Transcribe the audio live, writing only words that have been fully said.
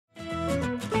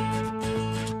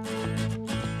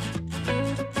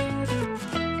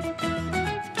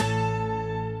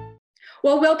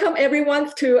Well, welcome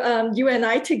everyone to You and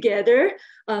I Together.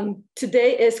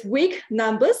 Today is week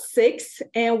number 6,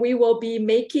 and we will be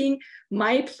making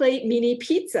MyPlate mini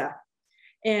pizza.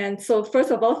 And so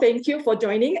first of all, thank you for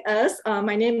joining us.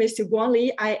 My name is Guan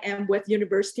Li. I am with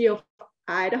University of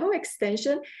Idaho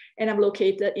Extension, and I'm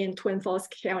located in Twin Falls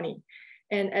County.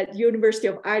 And at University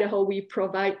of Idaho, we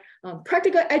provide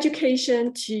practical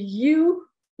education to you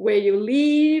where you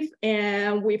live,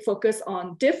 and we focus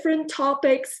on different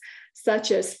topics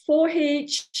such as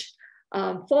 4-H,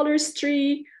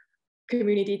 forestry,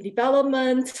 community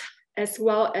development, as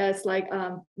well as like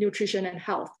nutrition and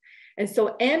health. And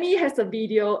so Amy has a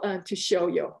video to show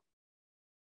you.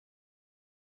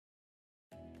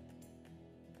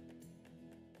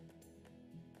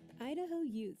 Idaho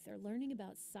youth are learning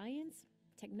about science,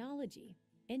 technology,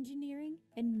 engineering,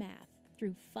 and math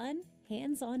through fun,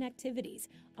 hands-on activities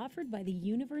offered by the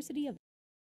University of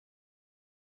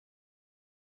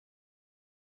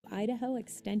Idaho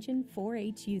Extension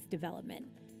 4-H Youth Development.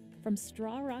 From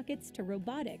straw rockets to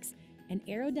robotics and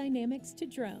aerodynamics to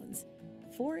drones,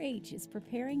 4-H is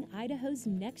preparing Idaho's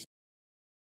next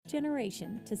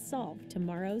generation to solve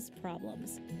tomorrow's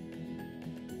problems.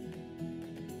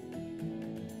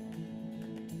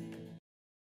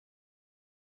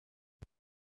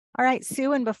 All right,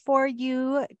 Sue, and before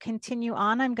you continue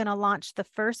on, I'm going to launch the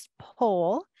first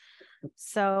poll.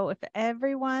 So if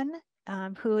everyone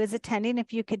who is attending,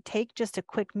 if you could take just a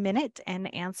quick minute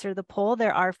and answer the poll.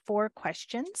 There are 4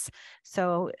 questions.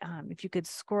 So if you could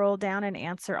scroll down and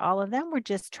answer all of them. We're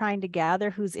just trying to gather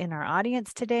who's in our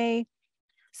audience today.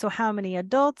 So how many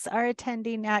adults are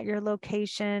attending at your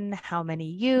location? How many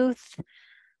youth?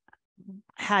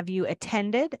 Have you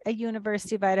attended a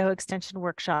University of Idaho Extension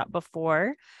workshop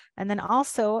before? And then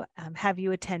also, have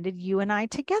you attended You and I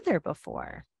Together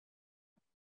before?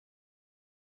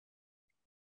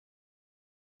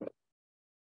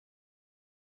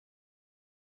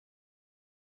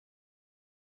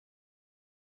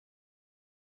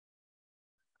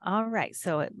 All right,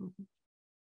 so it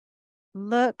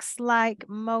looks like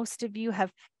most of you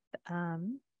have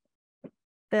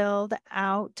filled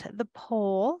out the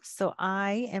poll. So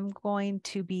I am going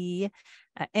to be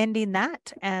ending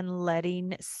that and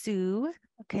letting Sue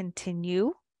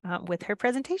continue with her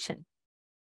presentation.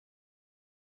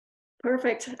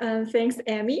 Perfect. Thanks,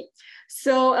 Amy.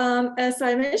 So as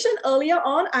I mentioned earlier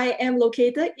on, I am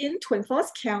located in Twin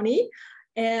Falls County.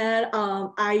 And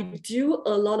I do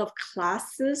a lot of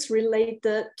classes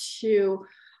related to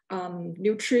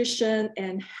nutrition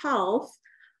and health.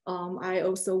 I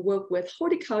also work with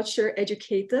horticulture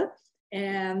educator,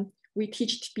 and we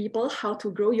teach people how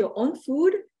to grow your own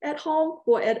food at home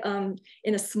or at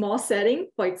in a small setting,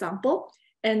 for example,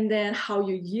 and then how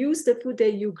you use the food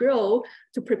that you grow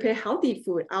to prepare healthy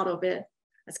food out of it.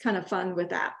 It's kind of fun with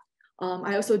that.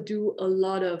 I also do a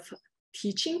lot of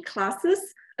teaching classes,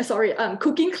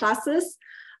 cooking classes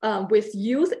with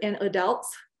youth and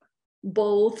adults,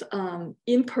 both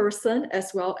in person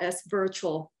as well as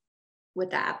virtual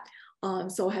with that.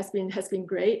 So has been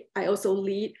great. I also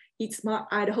lead Eat Smart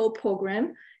Idaho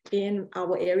program in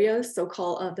our area,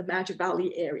 so-called the Magic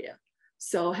Valley area.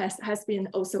 So has been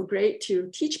also great to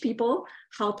teach people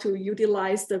how to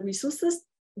utilize the resources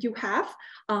you have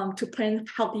to plan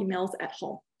healthy meals at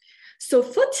home. So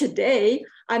for today,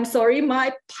 I'm sorry,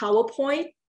 my PowerPoint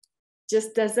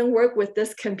just doesn't work with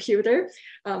this computer.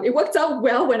 It worked out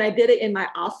well when I did it in my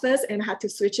office and had to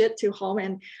switch it to home,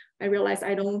 and I realized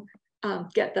I don't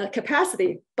get the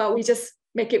capacity, but we just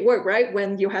make it work, right?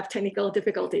 When you have technical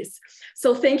difficulties.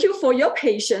 So thank you for your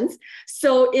patience.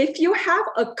 So if you have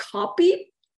a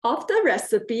copy of the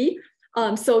recipe,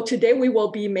 so today we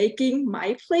will be making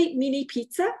MyPlate mini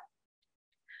pizza.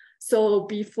 So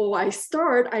before I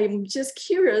start, I'm just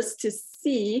curious to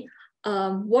see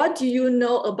what do you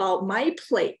know about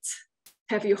MyPlate?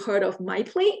 Have you heard of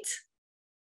MyPlate?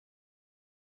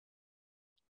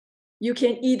 You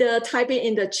can either type it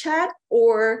in the chat,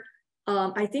 or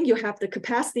I think you have the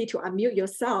capacity to unmute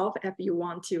yourself if you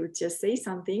want to just say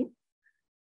something.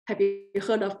 Have you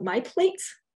heard of MyPlate?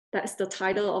 That's the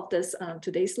title of this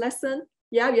today's lesson.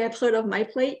 Yeah, you have heard of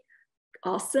MyPlate?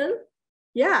 Awesome.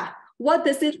 Yeah, what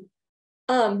does it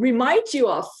remind you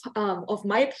of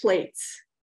MyPlate?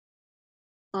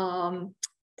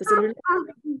 Does it remind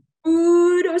you of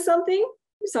food or something?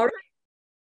 Sorry.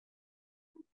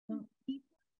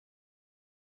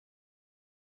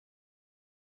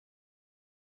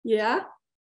 Yeah.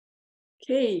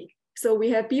 Okay. So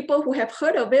we have people who have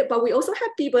heard of it, but we also have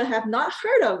people who have not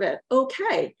heard of it.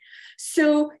 Okay.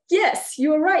 So yes,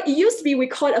 you're right. It used to be, we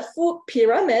call it a food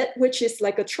pyramid, which is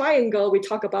like a triangle. We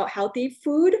talk about healthy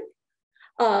food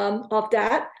of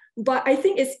that. But I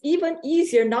think it's even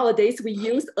easier nowadays. We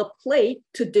use a plate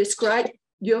to describe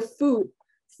your food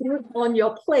on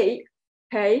your plate,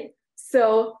 okay?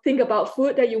 So think about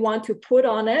food that you want to put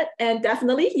on it. And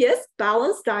definitely, yes,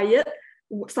 balanced diet,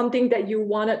 something that you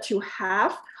wanted to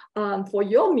have for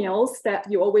your meals,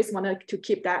 that you always wanted to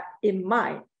keep that in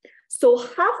mind. So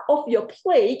half of your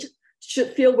plate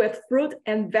should fill with fruit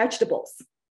and vegetables,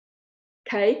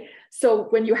 okay? So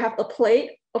when you have a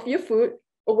plate of your food,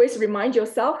 always remind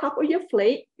yourself half of your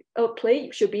plate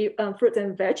should be fruits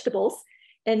and vegetables.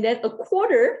 And then a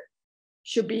quarter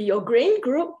should be your grain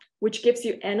group, which gives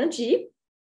you energy,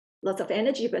 lots of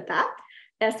energy with that,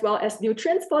 as well as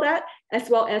nutrients for that, as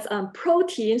well as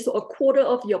protein. So a quarter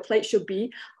of your plate should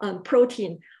be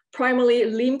protein, primarily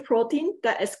lean protein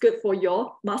that is good for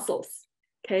your muscles.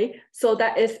 Okay, so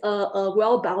that is a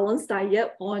well-balanced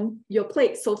diet on your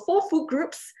plate. So 4 food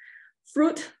groups: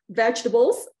 fruit,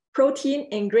 vegetables, protein,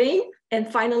 and grain.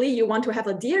 And finally, you want to have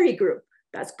a dairy group.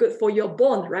 That's good for your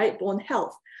bone, right? Bone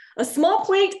health. A small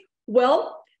plate,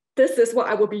 well, this is what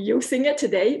I will be using it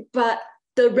today, but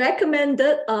the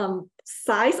recommended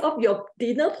size of your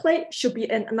dinner plate should be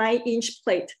a 9-inch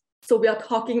plate. So we are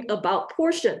talking about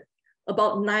portion,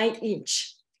 about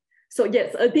 9-inch. So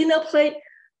yes, a dinner plate,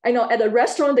 I know at a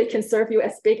restaurant, they can serve you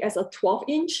as big as a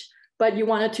 12-inch, but you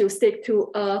wanted to stick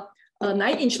to a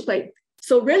 9-inch plate.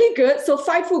 So really good. So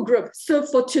 5 food group. So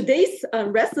for today's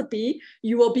recipe,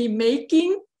 you will be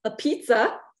making a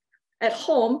pizza at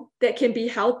home that can be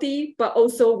healthy, but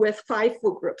also with 5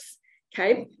 food groups,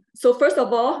 okay? So first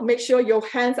of all, make sure your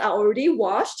hands are already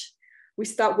washed. We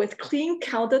start with clean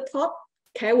countertop,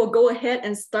 okay? We'll go ahead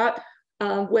and start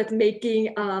with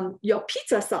making your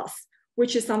pizza sauce,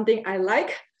 which is something I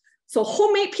like. So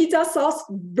homemade pizza sauce,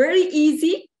 very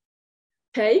easy,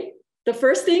 okay? The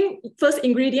first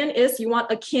ingredient is you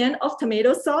want a can of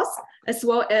tomato sauce as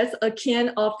well as a can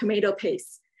of tomato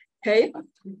paste, okay?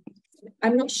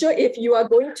 I'm not sure if you are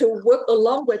going to work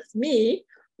along with me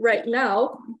right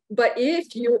now, but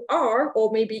if you are,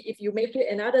 or maybe if you make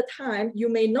it another time, you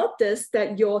may notice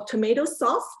that your tomato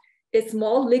sauce is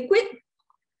more liquid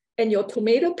and your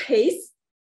tomato paste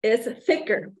is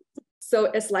thicker. So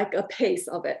it's like a paste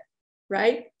of it,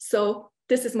 right? So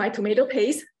this is my tomato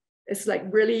paste. It's like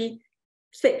really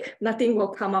thick, nothing will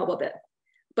come out of it.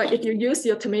 But if you use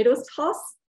your tomato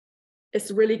sauce, it's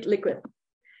really liquid.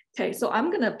 Okay, so I'm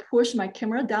gonna push my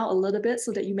camera down a little bit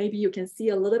so that maybe you can see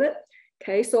a little bit.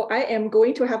 Okay, so I am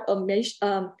going to have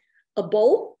a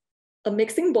bowl, a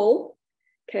mixing bowl.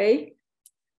 Okay,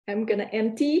 I'm gonna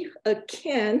empty a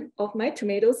can of my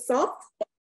tomato sauce.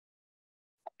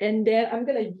 And then I'm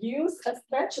gonna use a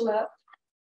spatula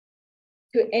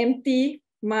to empty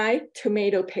my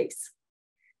tomato paste.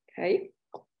 Okay.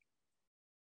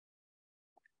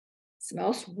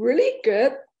 Smells really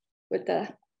good with the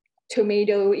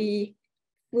tomato-y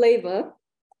flavor,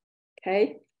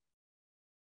 okay?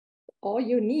 All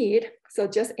you need, so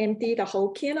just empty the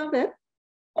whole can of it,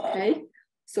 okay?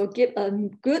 So give a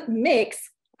good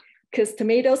mix, because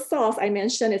tomato sauce, I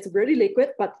mentioned, is really liquid,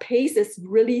 but paste is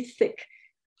really thick.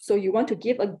 So you want to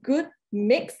give a good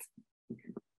mix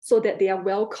so that they are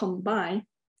well combined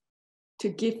to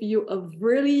give you a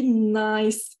really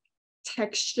nice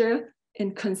texture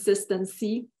and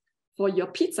consistency for your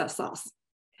pizza sauce,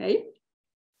 okay?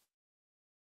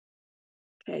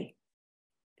 Okay,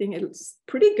 I think it looks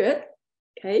pretty good,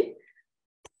 okay?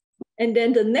 And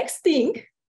then the next thing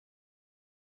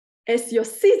is your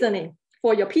seasoning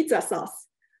for your pizza sauce.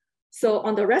 So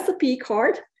on the recipe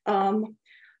card,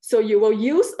 so you will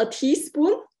use a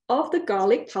teaspoon of the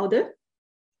garlic powder,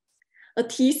 a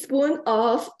teaspoon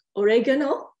of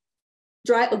oregano,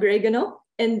 dry oregano,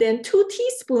 and then 2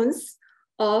 teaspoons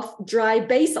of dry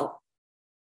basil,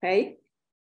 okay?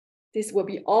 This will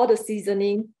be all the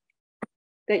seasoning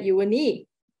that you will need.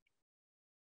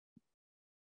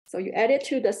 So you add it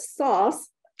to the sauce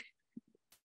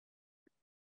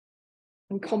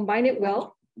and combine it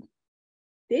well.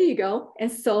 There you go.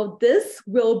 And so this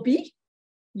will be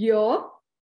your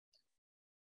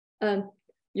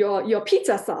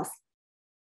pizza sauce.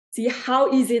 See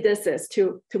how easy this is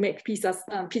to make pizza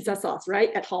sauce,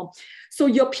 right, at home. So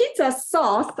your pizza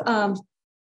sauce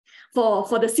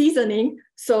for the seasoning,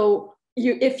 so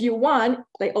if you want,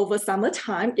 like over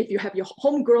summertime, if you have your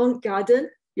homegrown garden,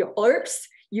 your herbs,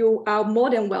 you are more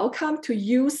than welcome to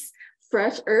use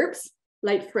fresh herbs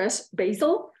like fresh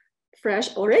basil,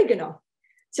 fresh oregano.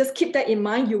 Just keep that in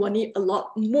mind. You will need a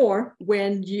lot more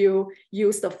when you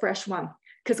use the fresh one,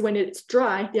 because when it's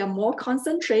dry, they are more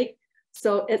concentrate.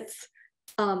 So it's,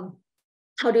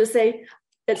 how do you say,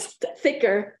 it's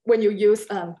thicker when you use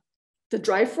the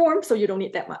dry form, so you don't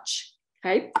need that much,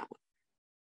 okay?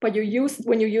 But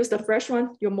when you use the fresh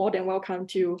one, you're more than welcome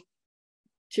to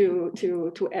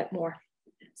add more.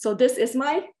 So this is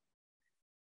my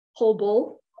whole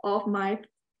bowl of my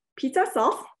pizza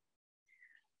sauce.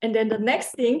 And then the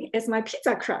next thing is my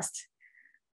pizza crust.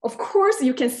 Of course,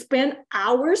 you can spend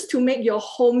hours to make your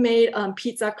homemade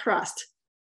pizza crust.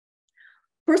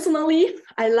 Personally,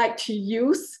 I like to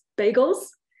use bagels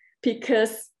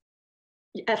because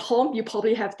at home, you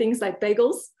probably have things like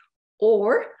bagels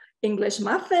or English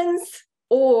muffins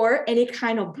or any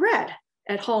kind of bread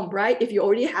at home, right? If you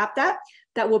already have that,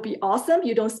 that will be awesome.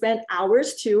 You don't spend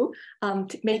hours to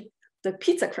make the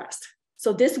pizza crust.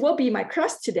 So this will be my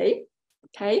crust today,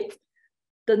 okay?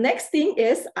 The next thing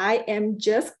is I am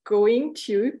just going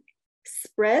to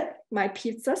spread my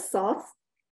pizza sauce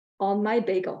on my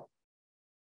bagel.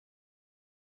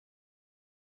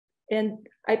 And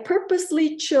I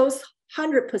purposely chose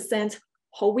 100%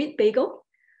 whole wheat bagel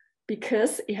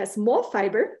because it has more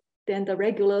fiber than the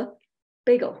regular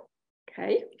bagel,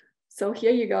 okay? So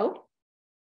here you go,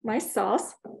 my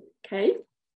sauce, okay?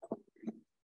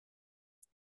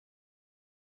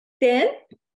 Then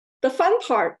the fun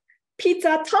part,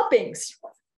 pizza toppings.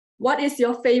 What is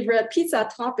your favorite pizza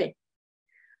topping?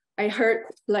 I heard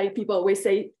like people always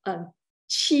say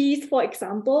cheese, for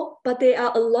example, but there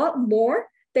are a lot more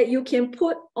that you can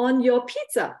put on your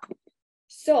pizza.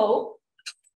 So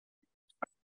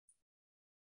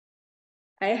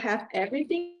I have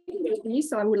everything with me,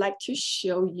 so I would like to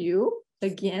show you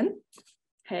again,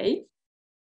 okay?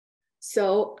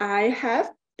 So I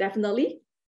have definitely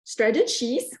shredded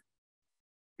cheese,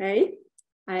 okay?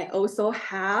 I also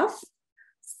have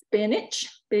spinach,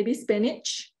 baby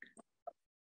spinach.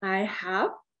 I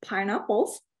have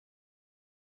pineapples,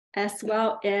 as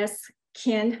well as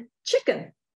canned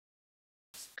chicken.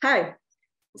 Hi,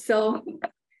 so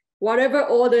whatever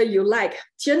order you like.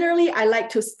 Generally, I like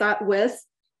to start with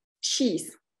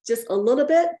cheese, just a little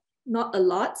bit, not a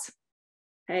lot,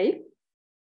 okay?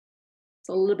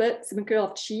 So a little bit, sprinkle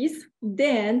of cheese.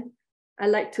 Then I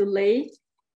like to lay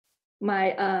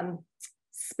my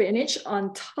spinach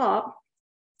on top.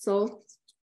 So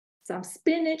some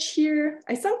spinach here.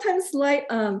 I sometimes like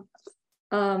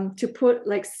to put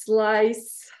like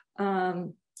sliced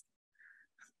bell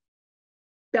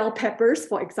peppers,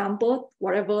 for example,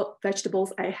 whatever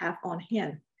vegetables I have on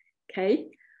hand, okay?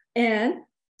 And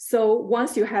so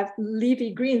once you have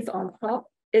leafy greens on top,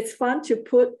 it's fun to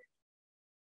put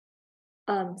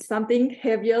something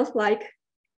heavier like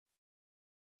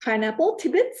pineapple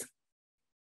tidbits.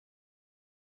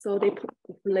 So they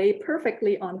lay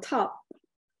perfectly on top.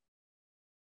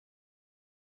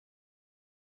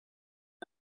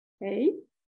 Okay,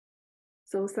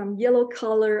 so some yellow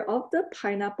color of the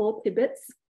pineapple tidbits.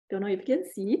 Don't know if you can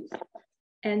see.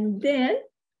 And then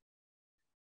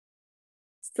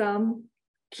some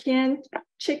canned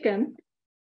chicken.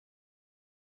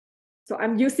 So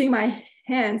I'm using my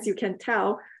hands, you can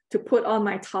tell, to put on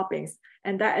my toppings.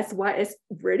 And that is why it's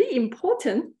really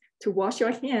important to wash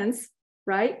your hands,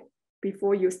 right?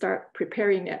 Before you start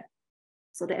preparing it,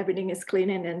 so that everything is clean,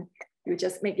 and then you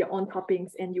just make your own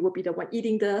toppings and you will be the one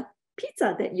eating the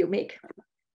pizza that you make.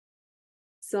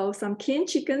 So some canned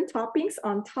chicken toppings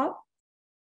on top.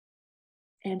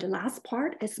 And the last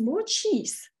part is more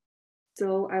cheese.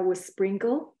 So I will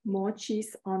sprinkle more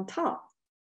cheese on top.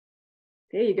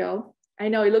 There you go. I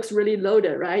know it looks really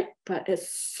loaded, right? But it's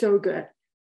so good.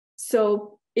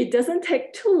 So it doesn't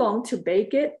take too long to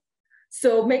bake it.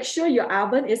 So make sure your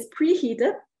oven is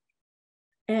preheated.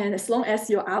 And as long as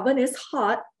your oven is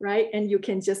hot, right? And you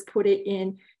can just put it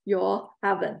in your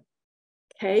oven,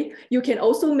 okay? You can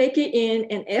also make it in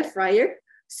an air fryer.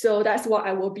 So that's what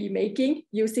I will be making,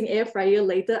 using air fryer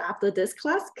later after this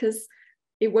class, because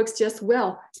it works just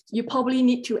well. You probably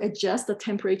need to adjust the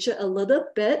temperature a little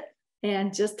bit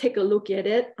and just take a look at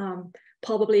it.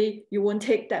 Probably you won't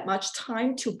take that much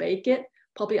time to bake it,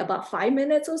 probably about 5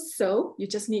 minutes or so. You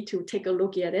just need to take a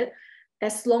look at it.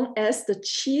 As long as the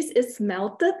cheese is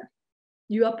melted,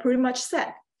 you are pretty much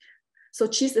set. So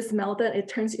cheese is melted, it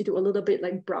turns into a little bit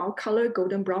like brown color,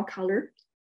 golden brown color.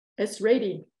 It's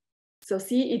ready. So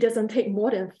see, it doesn't take more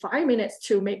than 5 minutes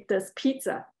to make this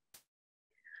pizza.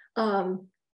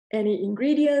 Any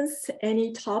ingredients,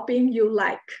 any topping you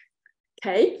like,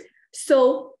 okay?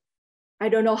 So I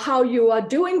don't know how you are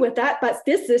doing with that, but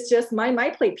this is just my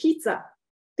MyPlate pizza.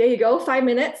 There you go, 5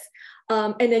 minutes.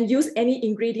 And then use any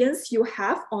ingredients you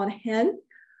have on hand.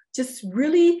 Just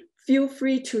really feel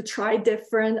free to try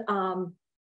different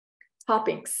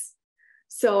toppings.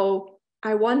 So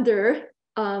I wonder,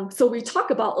 so we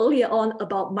talked about earlier on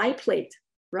about MyPlate,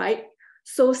 right?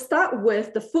 So start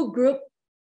with the food group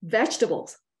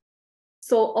vegetables.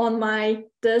 So on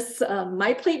this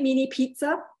MyPlate mini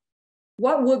pizza,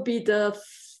 what would be the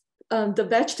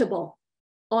vegetable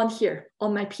on here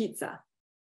on my pizza?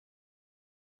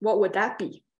 What would that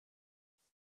be?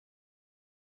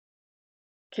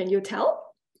 Can you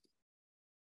tell?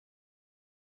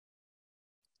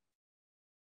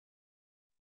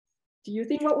 Do you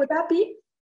think what would that be?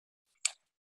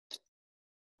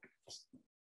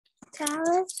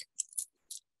 Salad.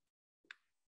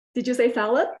 Did you say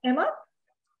salad, Emma?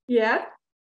 Yeah.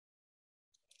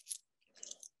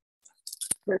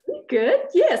 Very good.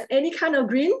 Yes. Any kind of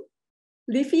green,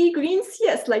 leafy greens?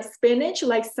 Yes, like spinach,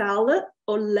 like salad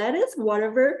or lettuce,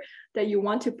 whatever that you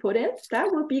want to put in.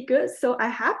 That would be good. So I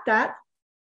have that.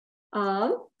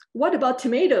 What about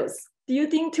tomatoes? Do you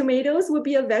think tomatoes would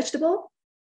be a vegetable?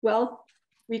 Well,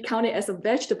 we count it as a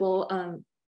vegetable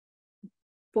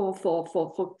for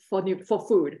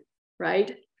food,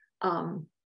 right?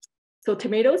 So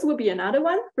tomatoes would be another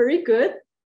one. Very good.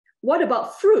 What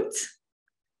about fruit?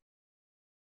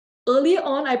 Earlier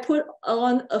on, I put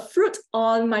on a fruit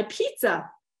on my pizza.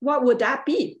 What would that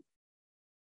be?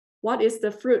 What is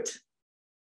the fruit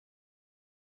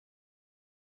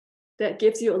that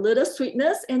gives you a little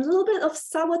sweetness and a little bit of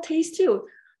sour taste too?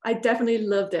 I definitely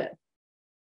loved it.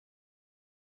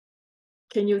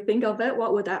 Can you think of it?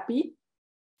 What would that be?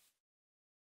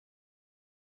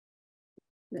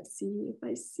 Let's see if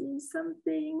I see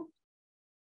something.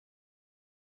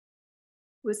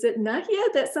 Was it not here?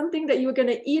 That's something that you were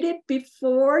gonna eat it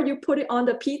before you put it on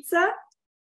the pizza?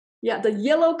 Yeah, the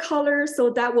yellow color,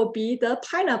 so that will be the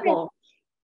pineapple.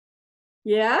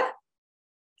 Yeah,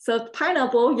 so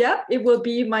pineapple, yeah, it will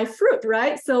be my fruit,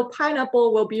 right? So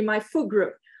pineapple will be my food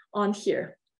group on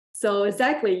here. So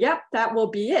exactly, yep, that will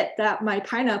be it. That my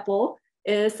pineapple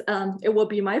is, it will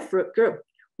be my fruit group.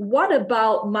 What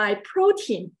about my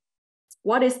protein?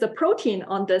 What is the protein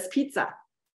on this pizza?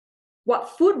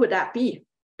 What food would that be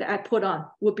that I put on?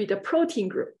 Would be the protein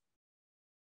group.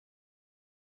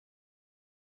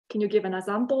 Can you give an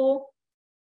example?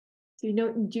 Do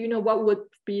you know what would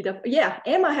be the, yeah,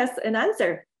 Emma has an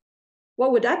answer.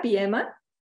 What would that be, Emma?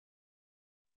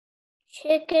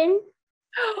 Chicken.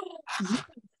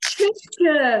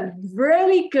 Chicken,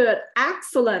 really good,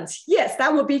 excellent. Yes,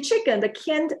 that would be chicken, the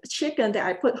canned chicken that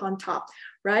I put on top,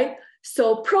 right?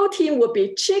 So protein would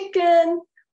be chicken,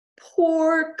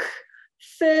 pork,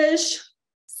 fish,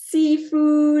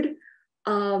 seafood,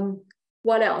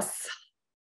 what else?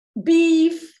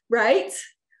 Beef, right?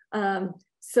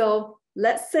 So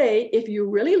let's say if you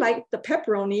really like the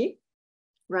pepperoni,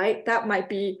 right? That might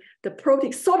be the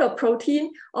protein, sort of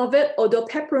protein of it, although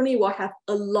pepperoni will have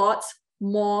a lot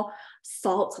more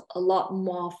salt, a lot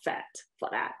more fat for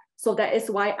that. So that is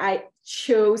why I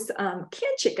chose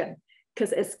canned chicken,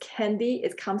 because it's candy,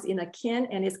 it comes in a can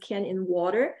and it's canned in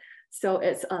water. So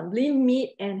it's lean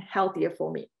meat and healthier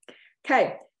for me.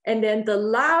 Okay, and then the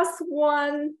last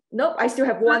one, nope, I still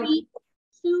have one.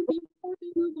 So before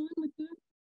we move on with that,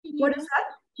 What is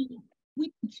that?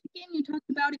 With chicken, you talked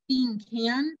about it being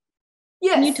canned.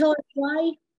 Yes. Can you tell us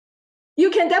why? You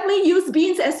can definitely use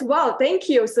beans as well. Thank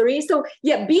you, Serene. So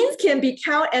yeah, beans can be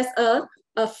counted as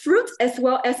a fruit as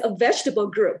well as a vegetable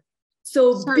group.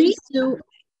 So Sorry,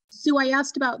 Sue, I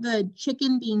asked about the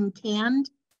chicken being canned.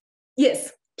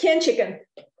 Yes, canned chicken.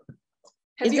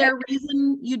 Is there a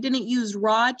reason you didn't use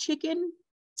raw chicken?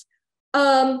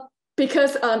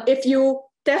 Because if you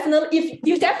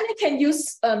definitely can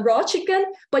use raw chicken,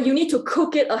 but you need to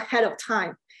cook it ahead of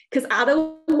time, because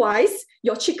otherwise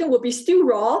your chicken will be still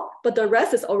raw, but the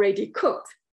rest is already cooked.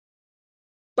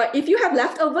 But if you have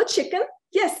leftover chicken,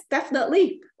 yes,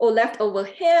 definitely, or leftover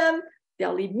ham,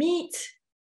 deli meat,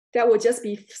 that will just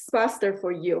be faster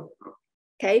for you.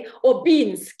 Okay, or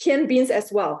beans, canned beans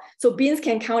as well. So beans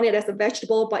can count it as a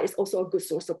vegetable, but it's also a good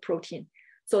source of protein.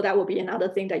 So that will be another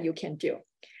thing that you can do.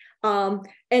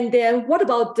 And then what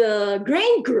about the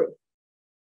grain group?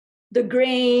 The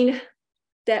grain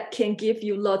that can give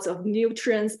you lots of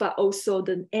nutrients, but also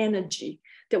the energy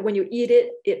that when you eat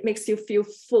it, it makes you feel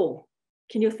full.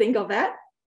 Can you think of that?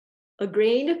 A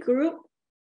grain group?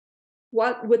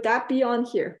 What would that be on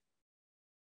here?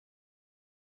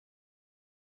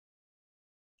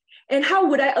 And how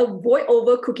would I avoid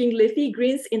overcooking leafy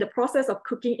greens in the process of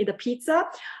cooking in the pizza?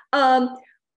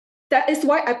 That is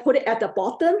why I put it at the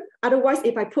bottom. Otherwise,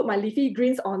 if I put my leafy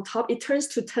greens on top, it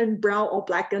turn brown or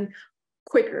blacken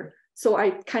quicker. So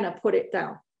I kind of put it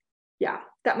down. Yeah,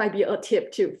 that might be a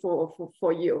tip too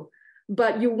for you.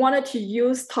 But you wanted to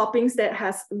use toppings that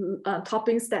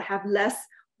have less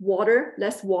water,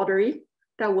 less watery.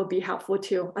 That would be helpful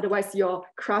too. Otherwise, your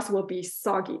crust will be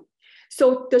soggy.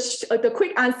 So the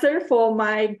quick answer for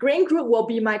my grain group will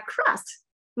be my crust,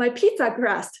 my pizza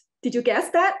crust. Did you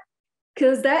guess that?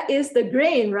 Because that is the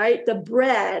grain, right? The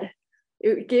bread.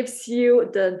 It gives you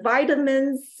the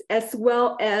vitamins as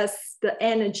well as the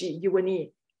energy you will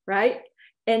need, right?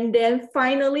 And then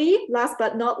finally, last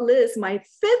but not least, my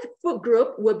fifth food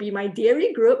group will be my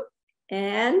dairy group.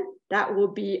 And that will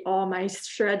be all my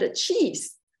shredded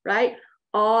cheese, right?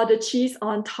 All the cheese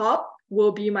on top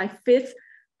will be my fifth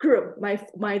group,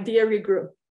 my dairy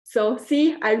group. So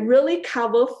see, I really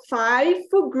cover 5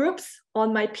 food groups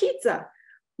on my pizza.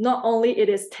 Not only it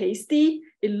is tasty,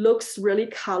 it looks really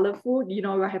colorful. You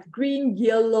know, I have green,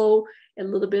 yellow, a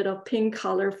little bit of pink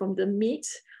color from the meat,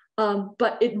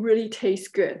 but it really tastes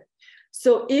good.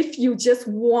 So if you just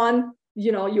want,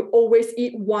 you know, you always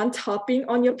eat one topping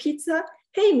on your pizza,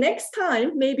 hey, next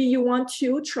time, maybe you want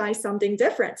to try something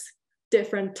different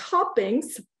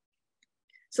toppings.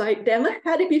 So I never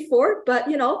had it before, but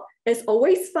you know, it's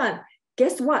always fun.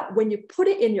 Guess what? When you put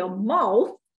it in your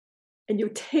mouth and you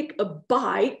take a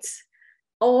bite,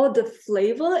 all the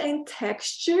flavor and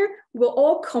texture will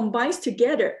all combine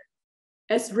together.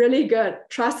 It's really good,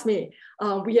 trust me.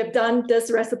 We have done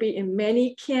this recipe in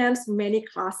many camps, many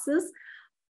classes.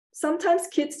 Sometimes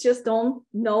kids just don't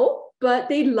know, but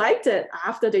they liked it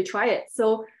after they try it.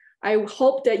 So I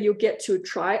hope that you get to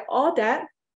try all that,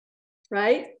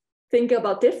 right? Think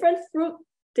about different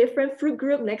fruit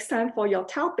group next time for your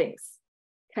toppings,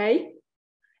 okay?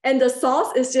 And the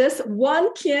sauce is just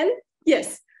 1 can,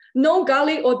 yes, no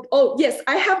garlic or, oh yes,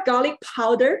 I have garlic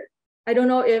powder. I don't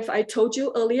know if I told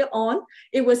you earlier on,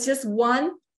 it was just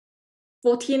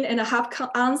 14.5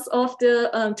 ounce of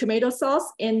the tomato sauce,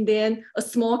 and then a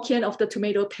small can of the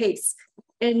tomato paste.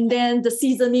 And then the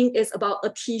seasoning is about a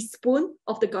teaspoon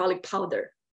of the garlic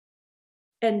powder,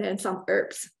 and then some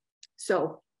herbs.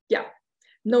 So yeah,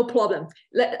 no problem.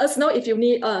 Let us know if you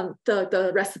need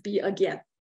the recipe again.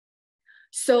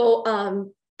 So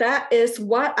that is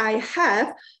what I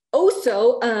have.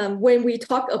 Also, when we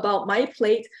talk about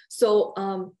MyPlate, so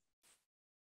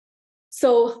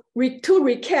to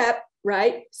recap,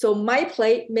 right? So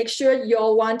MyPlate, make sure you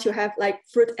want to have like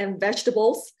fruit and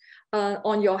vegetables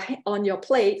on your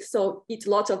plate. So eat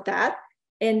lots of that.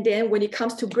 And then when it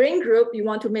comes to grain group, you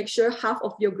want to make sure half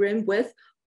of your grain with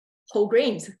whole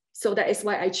grains. So that is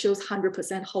why I chose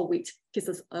 100% whole wheat, because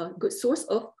it's a good source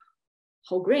of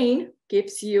whole grain,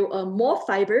 gives you more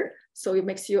fiber, so it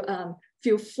makes you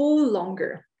feel full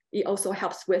longer. It also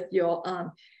helps with your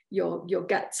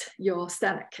gut, your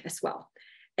stomach as well.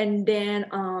 And then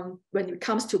when it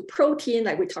comes to protein,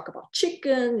 like we talk about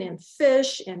chicken and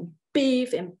fish and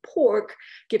beef and pork,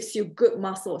 gives you good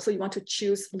muscle. So you want to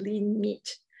choose lean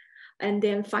meat. And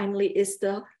then finally is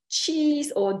the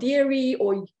cheese or dairy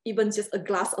or even just a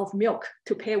glass of milk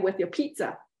to pair with your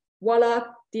pizza. Voila,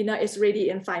 dinner is ready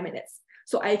in 5 minutes.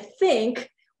 So I think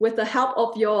with the help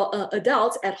of your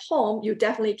adults at home, you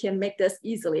definitely can make this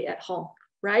easily at home,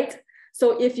 right?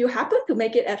 So if you happen to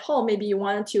make it at home, maybe you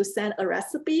want to send a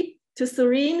recipe to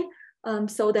Serene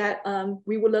so that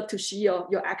we would love to see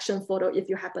your action photo if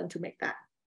you happen to make that.